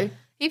pod. okay.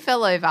 He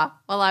fell over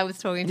while I was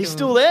talking to him. He's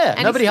still there.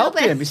 And Nobody he's still helped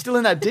there. him. He's still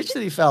in that ditch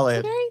that he fell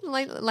in.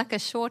 Very like a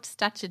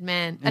short-statured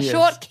man. A He is.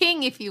 short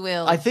king, if you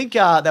will. I think they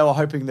were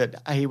hoping that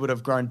he would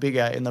have grown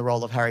bigger in the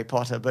role of Harry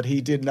Potter, but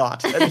he did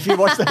not. And if you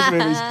watch those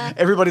movies,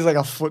 everybody's like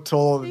a foot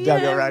taller than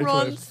Daniel Radcliffe.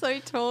 Ron's so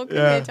tall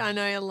compared to, I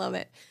know, I love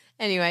it.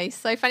 Anyway,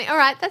 so funny. All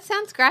right, that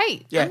sounds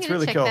great. Yeah, I'm it's gonna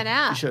really check cool. that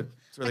out. You should.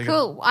 It's really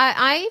Cool.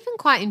 I even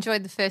quite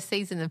enjoyed the first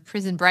season of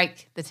Prison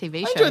Break, the TV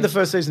I show. enjoyed the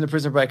first season of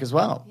Prison Break as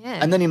well. Yeah.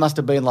 And then he must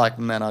have been like,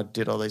 man, I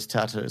did all these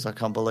tattoos. I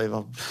can't believe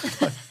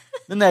it.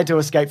 Then they had to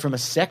escape from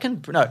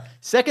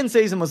second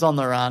season was On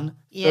the Run.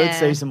 Yeah. Third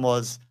season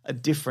was a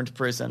different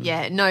prison.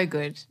 Yeah, no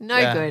good. No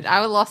Yeah. good.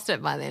 I lost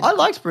it by then. I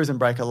liked Prison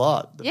Break a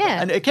lot.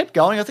 Yeah. And it kept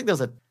going. I think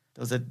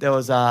there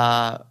was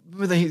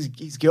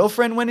his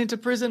girlfriend went into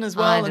prison as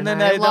well, I and don't then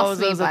know. It there lost was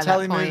me a by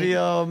tally that point. movie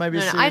or maybe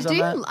a No, series on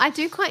that. I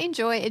do quite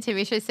enjoy a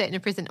TV show set in a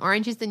prison.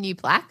 Orange is the New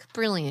Black.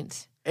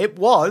 Brilliant. It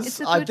was. It's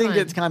a I good think one.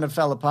 it kind of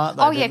fell apart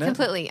though, Oh, yeah, didn't it?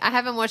 completely. I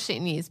haven't watched it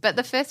in years, but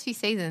the first few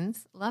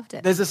seasons, loved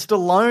it. There's a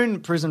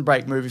Stallone Prison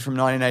Break movie from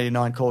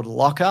 1989 called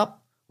Lock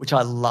Up, which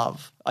I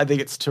love. I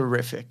think it's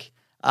terrific.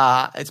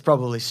 It's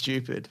probably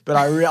stupid, but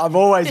I've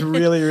always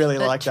really, really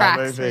The liked that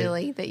tracks, movie.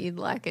 really, that you'd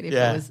like it if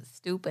Yeah. it was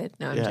stupid.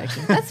 No, I'm Yeah.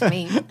 joking. That's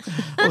me.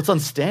 Well, it's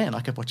on Stan. I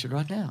could watch it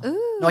right now.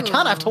 No, I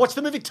can't. I have to watch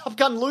the movie Top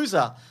Gun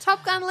Loser.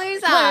 Top Gun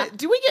Loser. Claire,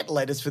 do we get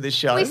letters for this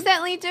show? We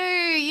certainly do.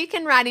 You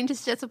can write into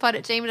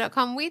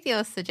suggestedpod@gmail.com with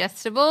your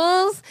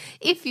suggestibles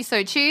if you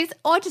so choose,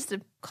 or just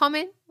a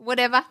comment,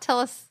 whatever. Tell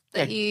us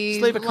that Yeah, you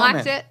just leave a liked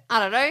comment. it. I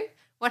don't know.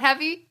 What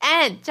have you?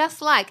 And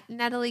just like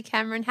Natalie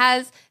Cameron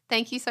has,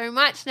 thank you so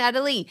much,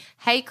 Natalie.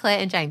 Hey, Claire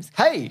and James.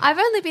 Hey. I've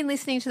only been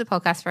listening to the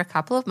podcast for a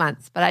couple of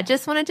months, but I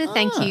just wanted to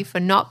thank you for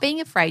not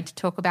being afraid to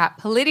talk about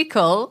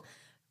political,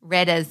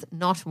 read as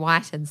not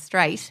white and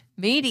straight,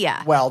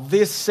 media. Well,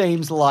 this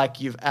seems like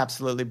you've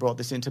absolutely brought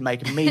this in to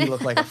make me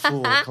look like a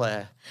fool,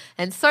 Claire.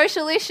 And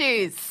social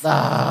issues.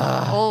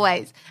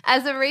 Always.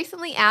 As a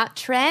recently out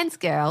trans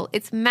girl,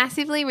 it's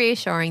massively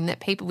reassuring that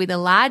people with a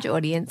large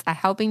audience are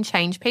helping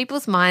change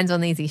people's minds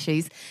on these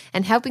issues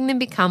and helping them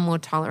become more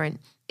tolerant.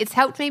 It's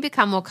helped me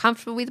become more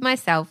comfortable with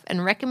myself,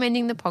 and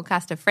recommending the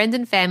podcast to friends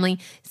and family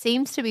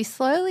seems to be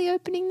slowly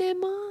opening their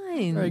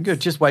minds. Very good.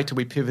 Just wait till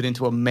we pivot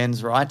into a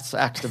men's rights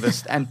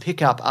activist and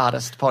pickup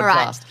artist podcast. All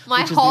right.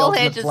 My which is the whole ultimate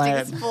head just plan.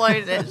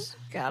 exploded.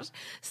 Gosh.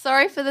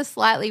 Sorry for the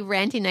slightly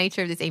ranty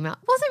nature of this email.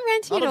 It wasn't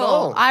ranty Not at at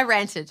all. all. I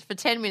ranted for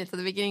 10 minutes at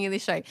the beginning of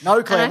this show.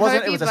 No, Claire, And I it wasn't.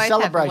 hope It you was a both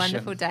celebration. Have a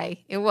wonderful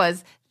day. It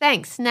was.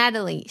 Thanks,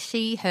 Natalie.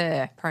 She,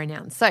 her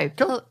pronouns. So,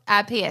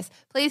 P.S.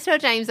 Please tell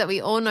James that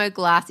we all know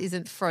glass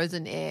isn't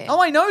frozen air.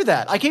 Oh, I know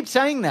that. I keep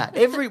saying that.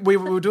 We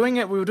were doing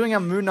it. We were doing our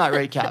Moon Knight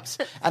recaps,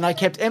 and I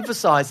kept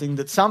emphasizing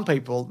that some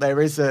people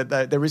there is a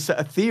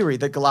theory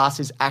that glass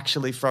is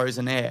actually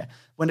frozen air.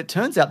 When it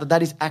turns out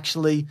that is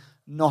actually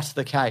not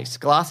the case.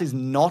 Glass is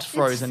not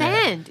frozen it's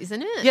air. sand,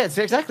 isn't it? Yeah, it's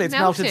exactly. It's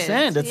melted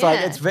sand. It's like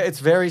it's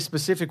very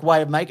specific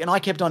way of making. And I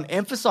kept on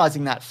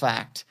emphasizing that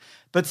fact,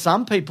 but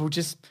some people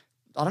just.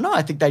 I don't know.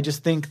 I think they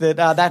just think that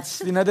that's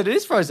that it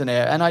is frozen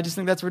air, and I just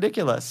think that's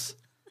ridiculous.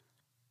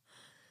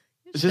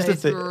 It's just a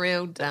thing.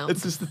 Real dumb.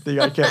 It's just the thing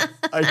I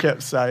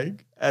kept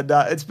saying, and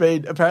it's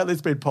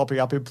been popping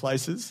up in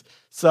places.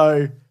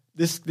 So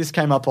this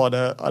came up on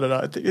I don't know.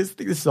 I think this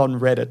is on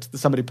Reddit.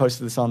 Somebody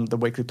posted this on the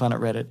Weekly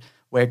Planet Reddit,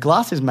 where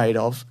glass is made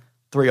of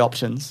 3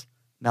 options: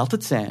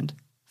 melted sand,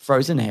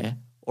 frozen air,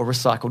 or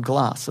recycled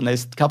glass. And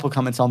there's a couple of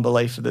comments on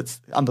belief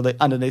that's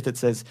underneath it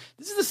says,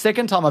 this is the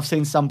second time I've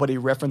seen somebody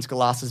reference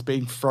glass as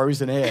being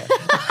frozen air.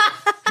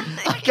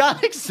 I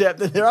can't accept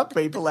that there are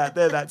people out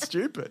there that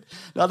stupid.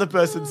 Another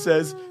person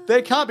says,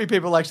 there can't be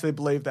people who actually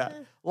believe that.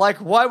 Like,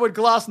 why would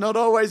glass not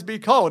always be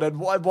cold? And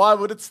why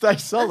would it stay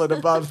solid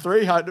above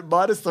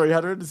minus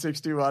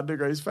 361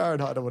 degrees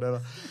Fahrenheit or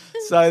whatever?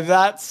 So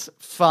that's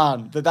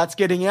fun. That's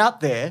getting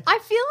out there. I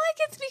feel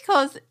like it's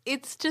because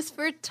it's just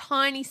for a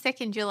tiny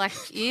second. You're like,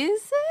 is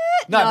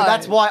it? No, but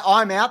that's why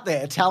I'm out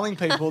there telling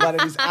people that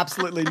it is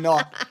absolutely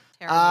not.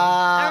 Terrible.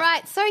 All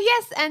right. So,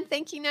 yes, and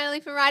thank you, Natalie,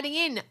 for writing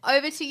in.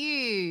 Over to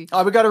you.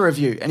 Oh, we got a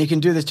review, and you can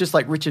do this just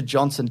like Richard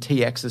Johnson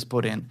TX has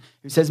put in,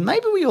 who says,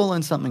 maybe we all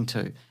learn something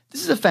too.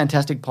 This is a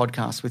fantastic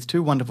podcast with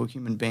 2 wonderful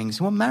human beings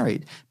who are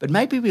married, but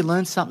maybe we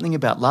learn something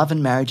about love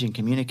and marriage and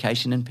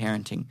communication and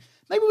parenting.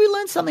 Maybe we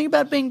learn something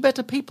about being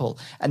better people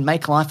and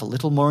make life a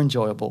little more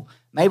enjoyable.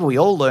 Maybe we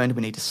all learned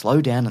we need to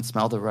slow down and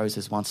smell the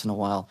roses once in a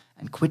while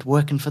and quit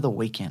working for the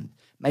weekend.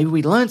 Maybe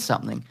we learned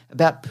something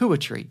about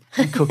poetry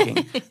and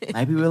cooking.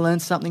 Maybe we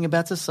learned something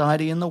about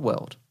society and the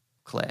world.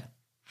 Claire.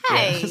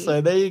 Hey. Yeah,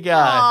 so there you go.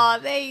 Oh,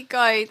 there you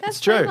go. That's It's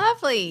true. so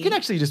lovely. You can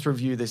actually just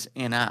review this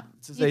in-app.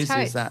 It's as You easy as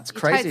totes. that. It's You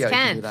crazy totes how you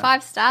can can. do that.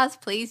 5 stars,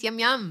 please. Yum,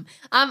 yum.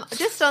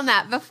 Just on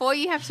that, before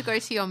you have to go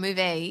to your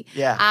movie,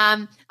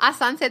 Yeah. our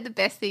son said the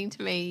best thing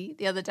to me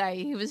the other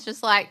day. He was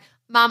just like,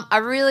 Mum, I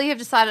really have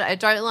decided I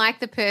don't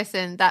like the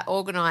person that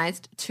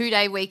organised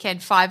 2-day weekend,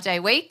 5-day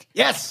week.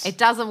 Yes. It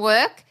doesn't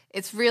work.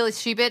 It's really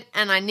stupid,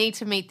 and I need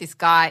to meet this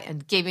guy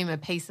and give him a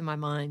piece of my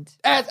mind.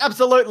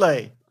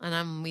 Absolutely. And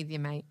I'm with you,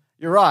 mate.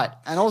 You're right.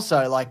 And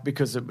also, like,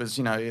 because it was,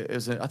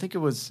 I think it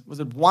was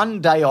it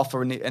 1 day off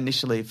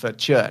initially for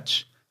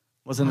church?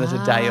 Wasn't it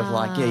a day of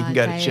like, yeah, you can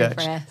go to day of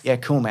church. rest. Yeah,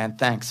 cool, man.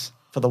 Thanks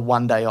for the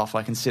 1 day off.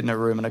 I can sit in a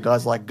room and a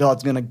guy's like,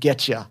 God's going to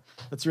get you.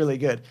 That's really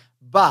good.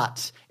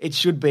 But it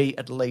should be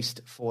at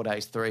least 4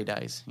 days, 3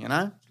 days,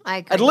 I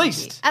agree. At with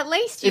least. you. At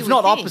least you If would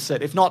not think.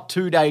 opposite. If not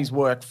 2 days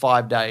work,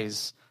 5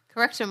 days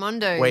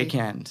Correctamundo.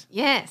 weekend.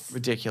 Yes,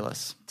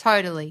 Ridiculous.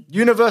 totally.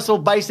 Universal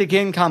basic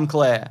income,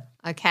 Claire.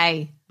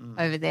 Okay,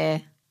 over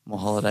there. More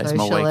holidays,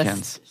 more Socialist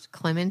weekends.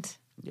 Clement.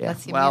 Yeah.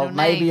 That's your Well, middle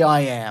maybe name. I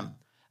am.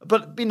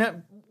 But,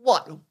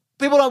 what?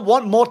 People don't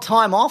want more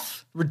time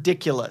off?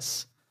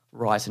 Ridiculous.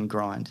 Rise and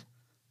grind.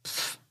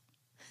 Pfft.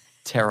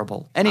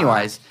 Terrible.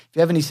 Anyways, if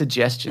you have any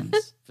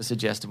suggestions for for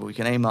Suggestible. You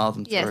can email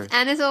them Yes, through.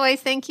 and as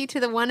always, thank you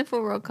to the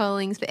wonderful Rob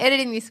Collings for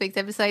editing this week's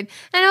episode,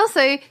 and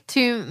also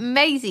to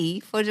Maisie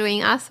for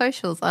doing our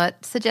socials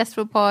at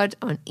Suggestible Pod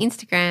on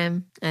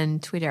Instagram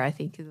and Twitter, I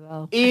think, as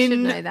well. I should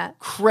know that.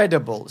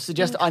 Incredible.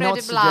 I know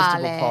it's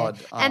Suggestible Pod.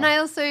 And I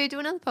also do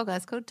another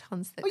podcast called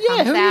Tons that who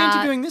are you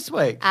interviewing this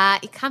week?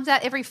 It comes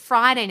out every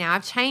Friday now.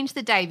 I've changed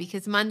the day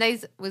because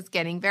Mondays was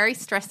getting very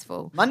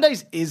stressful.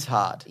 Mondays is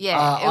hard. Yeah,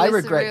 I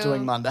regret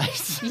doing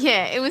Mondays.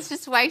 Yeah, it was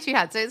just way too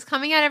hard. So it's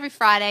coming out every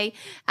Friday.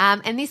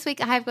 And this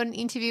week I have got an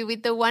interview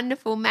with the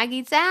wonderful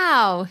Maggie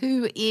Zhao,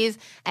 who is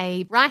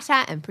a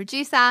writer and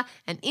producer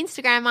and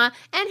Instagrammer,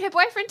 and her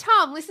boyfriend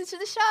Tom listens to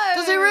the show.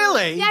 Does he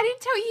really? Yeah, I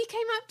didn't tell you he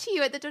came up to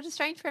you at the Doctor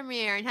Strange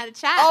premiere and had a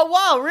chat. Oh,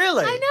 wow,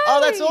 really? I know.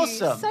 Oh, that's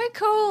awesome. So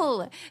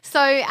cool. So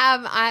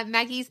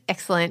Maggie's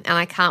excellent, and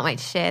I can't wait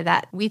to share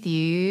that with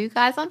you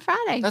guys on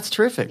Friday. That's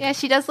terrific. Yeah,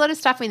 she does a lot of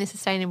stuff in the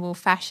sustainable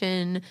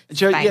fashion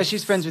space. Yeah,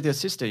 she's friends with your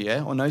sister,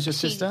 yeah? Or knows your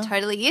sister? She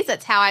totally is.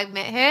 That's how I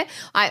met her.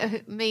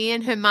 Me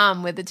and her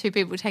mum were the two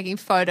people taking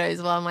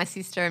photos while my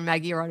sister and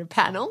Maggie are on a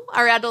panel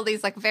around all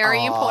these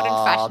very important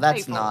fashion people.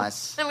 That's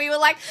nice. And we were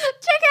like,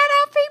 check out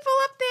our people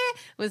up there.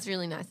 It was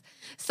really nice.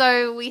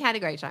 So we had a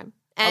great time.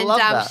 And I love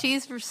that.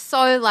 She's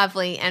so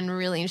lovely and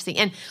really interesting.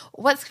 And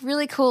what's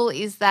really cool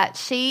is that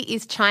she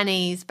is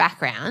Chinese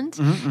background,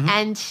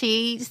 and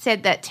she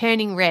said that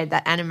Turning Red,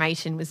 that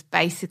animation, was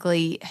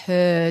basically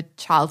her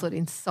childhood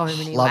in so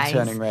many ways. Love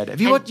Turning Red.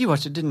 You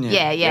watched it, didn't you?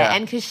 Yeah.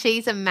 And because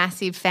she's a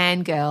massive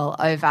fangirl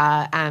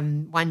over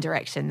One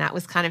Direction, that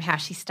was kind of how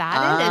she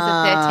started as a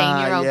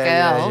 13-year-old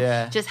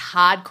girl, just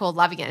hardcore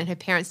loving it. And her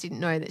parents didn't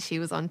know that she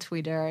was on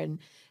Twitter and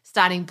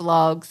starting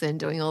blogs and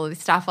doing all of this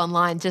stuff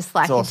online, just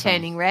like in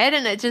Turning Red.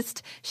 And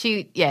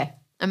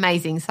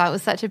amazing. So it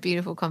was such a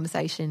beautiful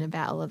conversation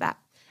about all of that.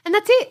 And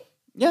that's it.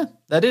 Yeah,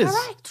 that is. All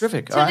right.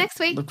 Terrific. Till next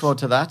week. Look forward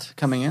to that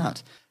coming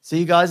out. See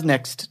you guys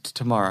next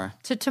tomorrow.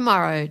 To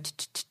tomorrow.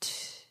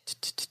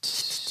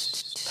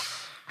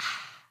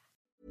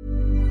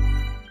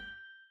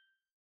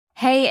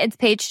 Hey, it's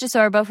Paige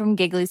DeSorbo from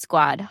Giggly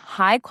Squad.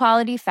 High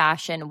quality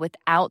fashion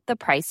without the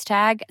price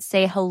tag.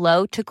 Say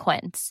hello to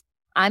Quince.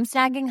 I'm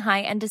snagging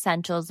high-end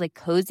essentials like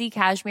cozy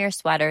cashmere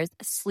sweaters,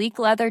 sleek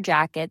leather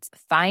jackets,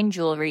 fine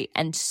jewelry,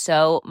 and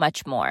so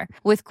much more.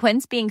 With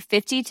Quince being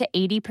 50 to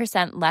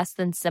 80% less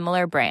than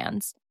similar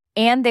brands.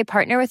 And they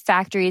partner with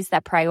factories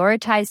that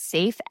prioritize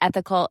safe,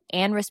 ethical,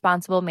 and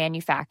responsible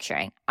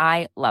manufacturing.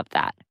 I love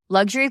that.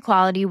 Luxury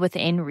quality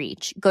within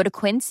reach. Go to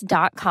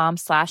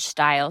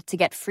quince.com/style to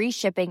get free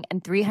shipping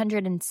and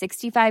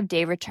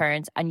 365-day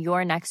returns on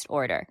your next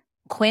order.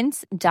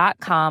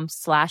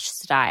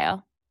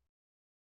 Quince.com/style.